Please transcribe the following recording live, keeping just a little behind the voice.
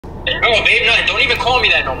No, babe, no, don't even call me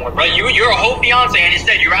that no more, bro. You're a whole fiance, and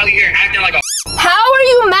instead you're out here acting like a. How are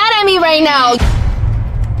you mad at me right now?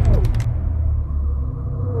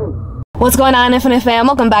 What's going on, Infinite fam?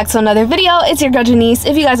 Welcome back to another video. It's your girl Janiece.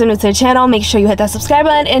 If you guys are new to the channel, make sure you hit that subscribe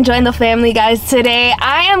button and join the family, guys. Today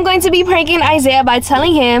I am going to be pranking Isaiah by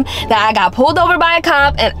telling him that I got pulled over by a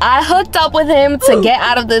cop and I hooked up with him to get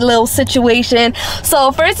out of the little situation.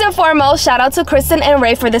 So first and foremost, shout out to Kristen and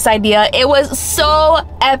Ray for this idea. It was so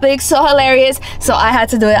epic, so hilarious, so I had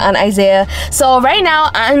to do it on Isaiah. So right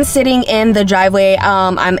now I'm sitting in the driveway.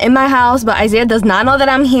 I'm in my house, but Isaiah does not know that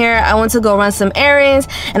I'm here. I went to go run some errands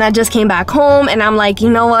and I just came back home and I'm like, you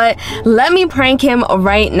know what, let me prank him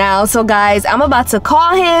right now. So guys, I'm about to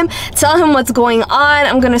call him, tell him what's going on.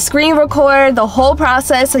 I'm gonna screen record the whole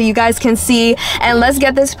process so you guys can see, and let's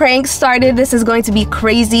get this prank started. This is going to be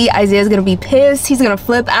crazy. Isaiah's gonna be pissed, he's gonna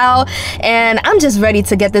flip out, and I'm just ready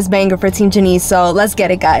to get this banger for Team Janiece. So let's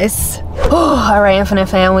get it, guys. All right, Infinite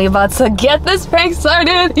fam, we about to get this prank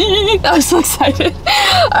started. I'm so excited.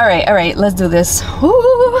 All right, let's do this.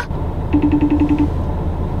 Ooh.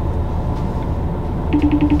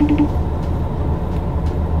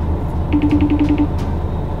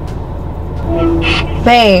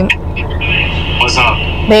 Babe. What's up?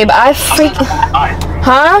 Babe, I freaking...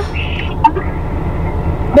 Huh?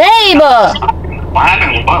 Babe! What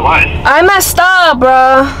happened? What? I messed up,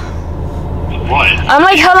 bruh. What? I'm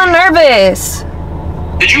like hella nervous.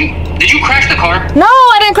 Did you crash the car? No,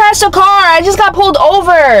 I didn't crash the car. I just got pulled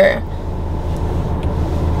over.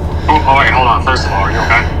 Oh, wait, hold on. First of all, are you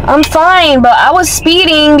okay? I'm fine, but I was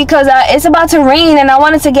speeding because it's about to rain and I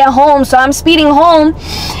wanted to get home, so I'm speeding home,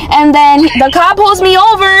 and then the cop pulls me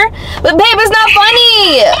over. But babe, it's not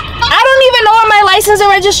funny. I don't even know where my license and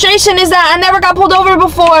registration is at. I never got pulled over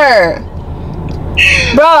before.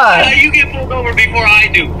 Bruh. How you get pulled over before I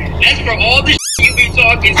do? That's for all the you be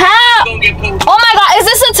talking. How? You get pulled over. Oh my god, is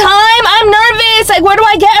this a time? I'm nervous. Like, where do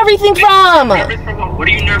I get everything from? Nervous for what? What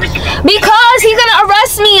are you nervous about? Because he's gonna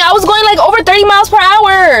arrest me. I was going like over 30 miles per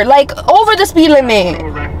hour, like over the speed limit.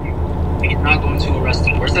 He's not going to arrest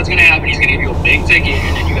you. Worst that's gonna happen, he's gonna give you a big ticket,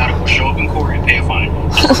 and then you gotta go show up in court and pay a fine.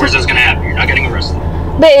 That's the worst that's gonna happen. You're not getting arrested.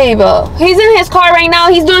 Babe, he's in his car right now.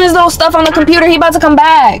 He's doing his little stuff on the computer. He about to come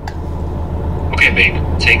back. Okay, babe.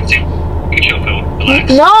 Take a chill pill. Relax.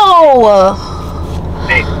 No.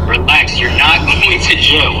 Hey, relax. You're not going to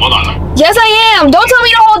jail. Hold on. Yes, I am. Don't tell me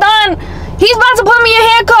to hold on. He's about to put me in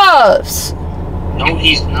handcuffs. No,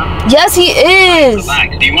 he's not. Yes, he is.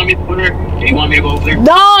 Relax. Do you want me to put her? Do you want me to go over there?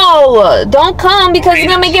 No, don't come because it's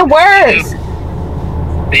gonna make it worse.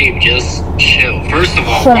 Babe, just chill. First of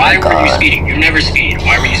all, Oh why were you speeding? You never speed.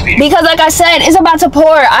 Why were you speeding? Because like I said, it's about to pour.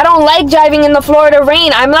 I don't like driving in the Florida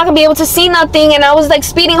rain. I'm not gonna be able to see nothing, and I was like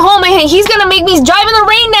speeding home, and he's gonna make me drive in the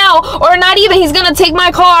rain now, or not even. He's gonna take my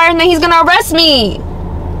car and then he's gonna arrest me.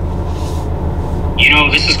 You know,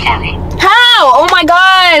 this is karma. How? Oh my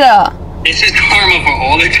god. This is karma for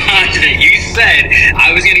all the times that you said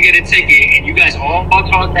I was gonna get a ticket, and you guys all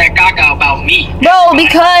talk that caca about me. No,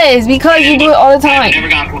 because you do it all the time. I've never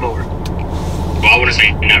gotten pulled over. Well, I wouldn't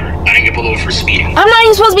say never. I didn't get pulled over for speeding. I'm not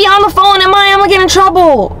even supposed to be on the phone, am I? I'm gonna get in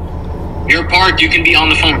trouble. You're parked, you can be on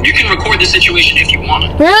the phone. You can record the situation if you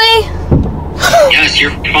want. Really? Yes,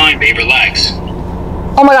 you're fine, babe. Relax.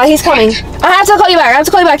 Oh my god, he's coming. I have to call you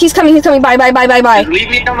back. He's coming. Bye. Leave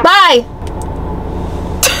me on the Bye.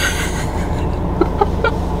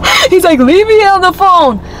 He's like, leave me on the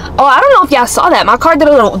phone. Oh, I don't know if y'all saw that. My car did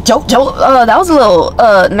a little joke. That was a little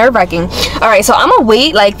nerve-wracking. All right, so I'm gonna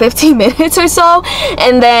wait like 15 minutes or so,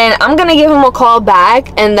 and then I'm gonna give him a call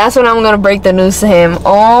back, and that's when I'm gonna break the news to him.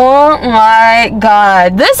 Oh my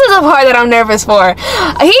god, this is the part that I'm nervous for.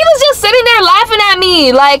 He was just sitting there laughing at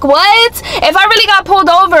me like, what? If I really got pulled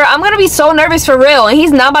over, I'm gonna be so nervous for real, and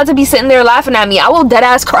he's not about to be sitting there laughing at me. I will dead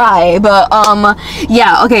ass cry. But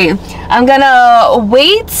yeah, okay, I'm gonna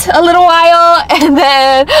wait a little while, and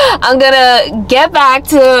then I'm gonna get back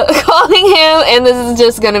to calling him, and this is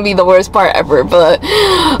just gonna be the worst part ever. But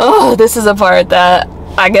oh, this is a part that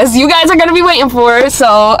I guess you guys are gonna be waiting for. So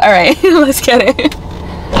all right, let's get it.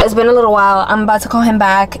 It's been a little while. I'm about to call him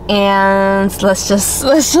back, and let's just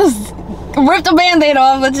rip the band-aid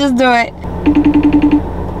off. Let's just do it.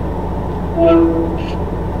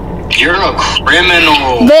 You're a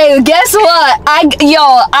criminal. Babe, guess what?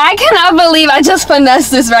 I cannot believe I just finessed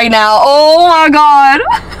this right now. Oh my god.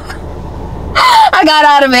 I got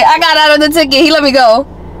out of it. I got out of the ticket. He let me go.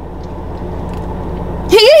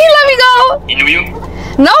 He let me go. He knew you?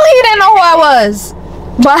 No, he didn't know who I was.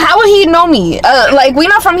 But how would he know me? Like, we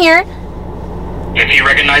not from here. If he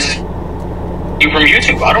recognizes You from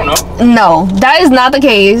YouTube? I don't know. No, that is not the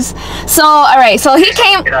case. So, all right. So he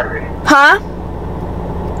came. Get out of it. Huh?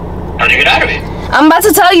 How'd you get out of it? I'm about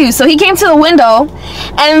to tell you. So he came to the window,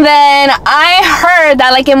 and then I heard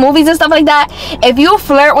that, like, in movies and stuff like that, if you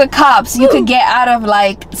flirt with cops, you could get out of,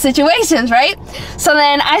 like, situations, right? So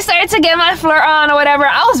then I started to get my flirt on or whatever.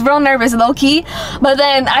 I was real nervous, low-key. But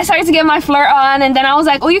then I started to get my flirt on, and then I was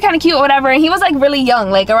like, oh, you're kind of cute or whatever. And he was, like, really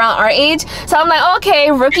young, like, around our age. So I'm like,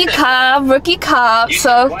 okay, rookie cop. You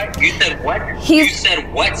So said what? You said what? You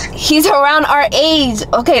said what? He's around our age.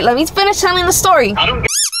 Okay, let me finish telling the story. I don't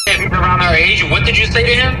get people around our age. What did you say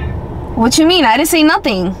to him? What you mean? I didn't say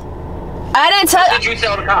nothing. I didn't tell. What did you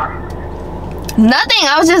tell the cop? Nothing.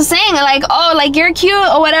 I was just saying, like, oh, like, you're cute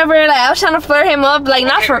or whatever. Like, I was trying to flirt him up, like,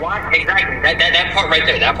 not for. Why? Exactly. That part right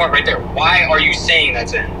there. That part right there. Why are you saying that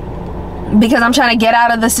to him? Because I'm trying to get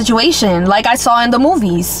out of the situation, like I saw in the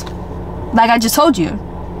movies, like I just told you.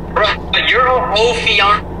 Bro, you're a whole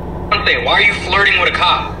fiance. Why are you flirting with a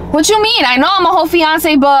cop? What you mean? I know I'm a whole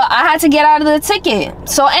fiance, but I had to get out of the ticket.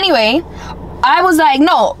 So anyway, I was like,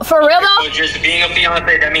 no, for real though. So just being a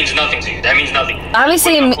fiance, that means nothing to you. That means nothing.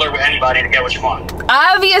 Obviously, you flirt with anybody to get what you want.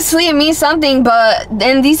 Obviously, it means something, but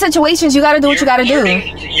in these situations, you gotta do what you gotta do.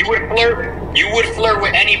 You would flirt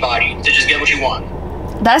with anybody to just get what you want.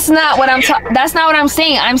 That's not what that's not what I'm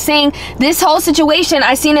saying. I'm saying this whole situation,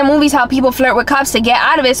 I seen in movies how people flirt with cops to get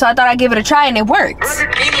out of it, so I thought I'd give it a try, and it works.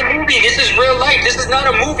 Bro, this ain't a movie. This is real life. This is not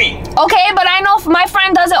a movie. Okay, but I know my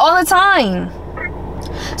friend does it all the time.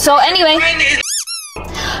 So anyway,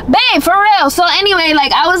 babe, for real. So anyway,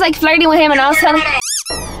 like, I was like flirting with him, and I was telling.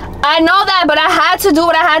 I know that, but I had to do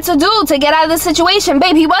what I had to do to get out of the situation,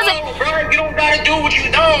 babe. He wasn't. No, bro, you don't gotta do what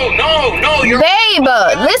you. No. You're. Babe,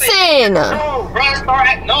 listen. No, bro,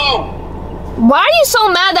 no. Why are you so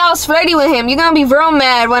mad that I was flirting with him? You're gonna be real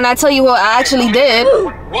mad when I tell you what I actually did.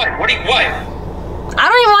 What? What? I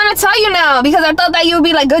don't even want to tell you now because I thought that you would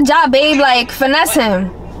be like, good job, babe, like finesse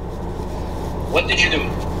him. What did you do?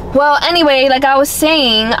 Well, anyway, like I was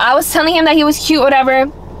saying, I was telling him that he was cute,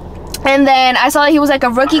 whatever. And then I saw that he was like a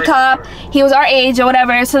rookie cop. He was our age or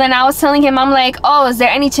whatever. So then I was telling him, I'm like, oh, is there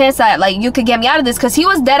any chance that like you could get me out of this? Because he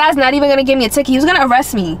was dead ass not even gonna give me a ticket. He was gonna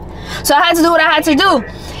arrest me. So I had to do what I had to do.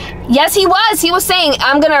 Yes, he was. He was saying,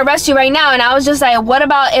 I'm gonna arrest you right now. And I was just like, what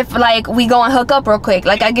about if like we go and hook up real quick?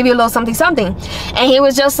 Like I give you a little something. And he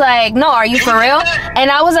was just like, no, are you for real? And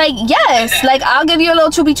I was like, yes. Like I'll give you a little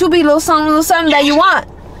choopy, little something that you want.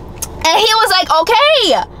 And he was like,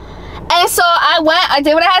 okay. And so I went, I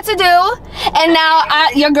did what I had to do, and now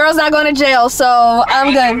your girl's not going to jail, so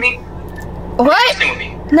I'm good. What?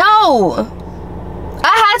 No.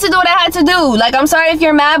 I had to do what I had to do. Like, I'm sorry if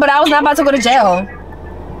you're mad, but I was not about to go to jail.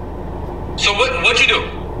 So what'd you do?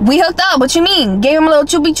 We hooked up. What you mean? Gave him a little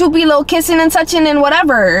choopy, little kissing and touching and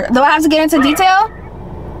whatever. Do I have to get into detail?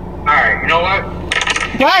 Alright, you know what?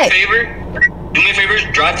 What? Do me a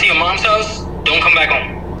favor, drive to your mom's house, don't come back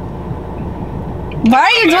home. Why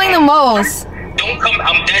are you doing the most? Don't come.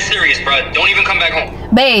 I'm dead serious, bro. Don't even come back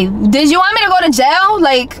home. Babe, did you want me to go to jail?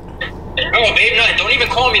 Like. No, babe, no. Don't even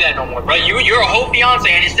call me that no more, bro. You're a whole fiance,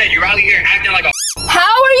 and instead you're out here acting like a.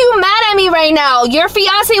 How are you mad at me right now? Your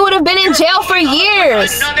fiance would have been in jail for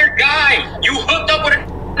years. Another guy. You hooked up with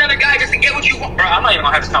another guy just to get what you want, bro. I'm not even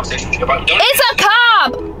gonna have this conversation with you, bro. It's a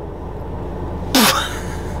cop.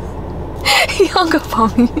 He hung up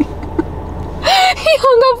on me. He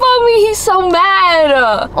hung up on me. He's so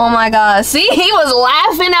mad. Oh my god. See, he was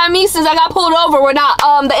laughing at me since I got pulled over. We're not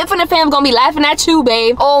the Infinite fam gonna be laughing at you,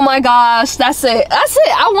 babe. Oh my gosh. That's it.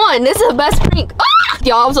 I won. This is the best prank.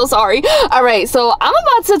 Y'all, I'm so sorry. All right, so I'm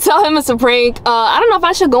about to tell him it's a prank. I don't know if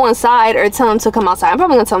I should go inside or tell him to come outside. I'm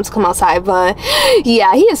probably gonna tell him to come outside, but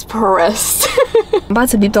yeah, he is pressed. I'm about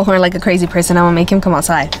to beep the horn like a crazy person. I'm gonna make him come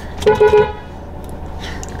outside.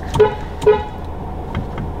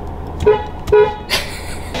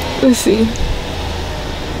 Let's see.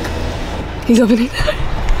 He's opening.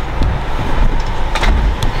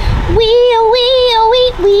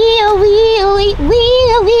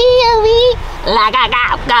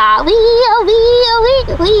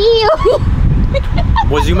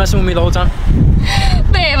 Was you messing with me the whole time?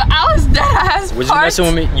 Babe, I was dead ass. Was you messing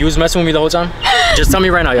with me? You was messing with me the whole time? Just tell me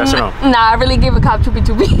right now, yes or no? Nah, I really gave a cop choopy.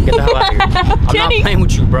 Get the hell out of here. I'm not playing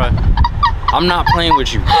with you, bro. I'm not playing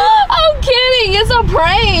with you. I'm kidding. It's a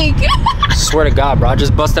prank. I swear to God, bro. I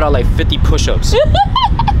just busted out like 50 push-ups. You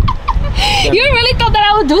really thought that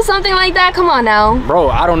I would do something like that? Come on now. Bro,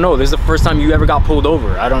 I don't know. This is the first time you ever got pulled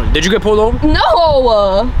over. Did you get pulled over? No.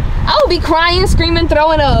 I would be crying, screaming,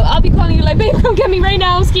 throwing up. I'll be calling you like, babe, come get me right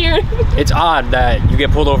now. I'm scared. It's odd that you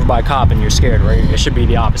get pulled over by a cop and you're scared, right? It should be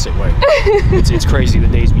the opposite way. It's crazy the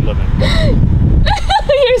days we live in.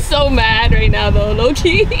 You're so mad right now, though,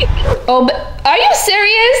 low-key. Oh, but are you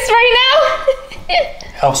serious right now?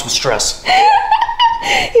 Helps with stress.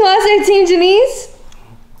 You want to say Team Janiece?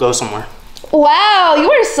 Go somewhere. Wow, you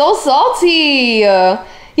are so salty.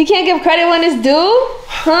 You can't give credit when it's due?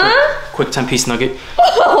 Huh? Quick 10-piece nugget.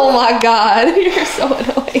 Oh my God, you're so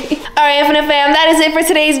annoying. Alright, Infinite Fam, that is it for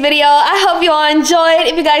today's video. I hope you all enjoyed.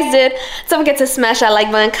 If you guys did, don't forget to smash that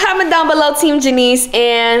like button. Comment down below Team Janiece.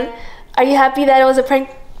 And are you happy that it was a prank?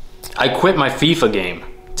 I quit my FIFA game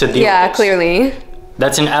to deal with this. Clearly.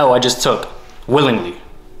 That's an L I just took, willingly.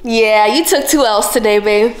 Yeah, you took 2 L's today,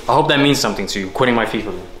 babe. I hope that means something to you, quitting my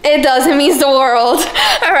FIFA game. It does, it means the world.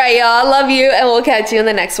 Alright, y'all, I love you, and we'll catch you in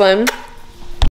the next one.